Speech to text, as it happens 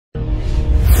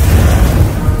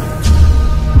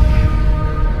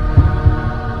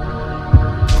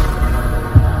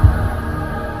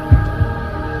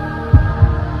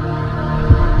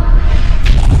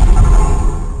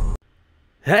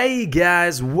Hey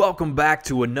guys, welcome back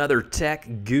to another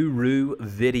Tech Guru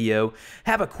video.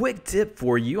 Have a quick tip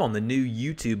for you on the new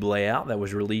YouTube layout that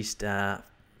was released, I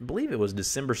believe it was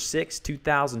December 6,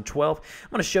 2012. I'm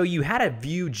going to show you how to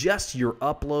view just your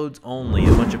uploads only.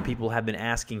 A bunch of people have been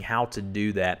asking how to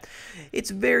do that.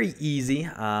 It's very easy,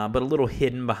 but a little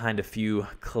hidden behind a few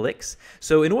clicks.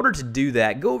 So in order to do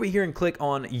that, go over here and click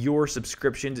on your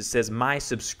subscriptions. It says My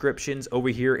Subscriptions over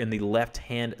here in the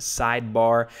left-hand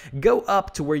sidebar. Go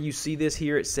up to where you see this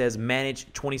here. It says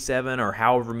Manage 27 or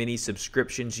however many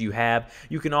subscriptions you have.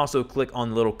 You can also click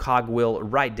on the little cogwheel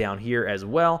right down here as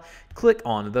well. Click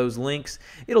on those links.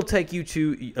 It'll take you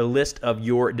to a list of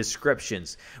your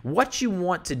descriptions. What you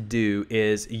want to do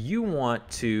is you want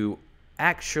to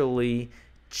actually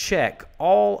check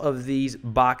all of these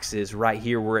boxes right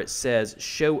here where it says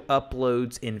show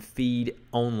uploads in feed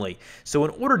only. So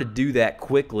in order to do that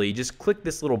quickly, just click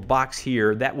this little box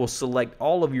here that will select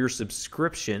all of your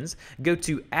subscriptions. Go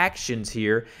to actions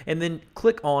here and then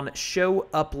click on show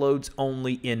uploads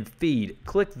only in feed.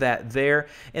 Click that there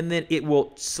and then it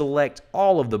will select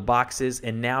all of the boxes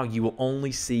and now you will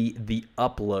only see the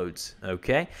uploads.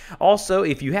 Okay. Also,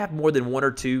 if you have more than one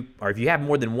or two, or if you have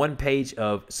more than one page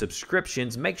of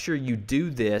subscriptions, make sure you do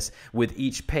this with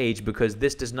each page because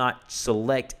this does not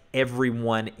select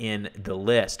everyone in the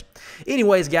list.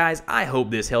 Anyways, guys, I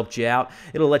hope this helped you out.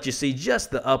 It'll let you see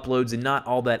just the uploads and not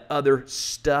all that other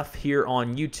stuff here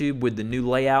on YouTube with the new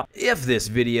layout. If this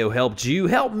video helped you,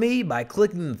 help me by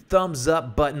clicking the thumbs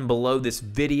up button below this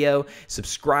video.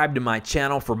 Subscribe to my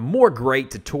channel for more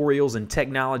great tutorials and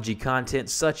technology content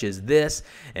such as this,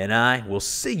 and I will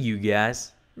see you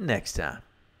guys next time.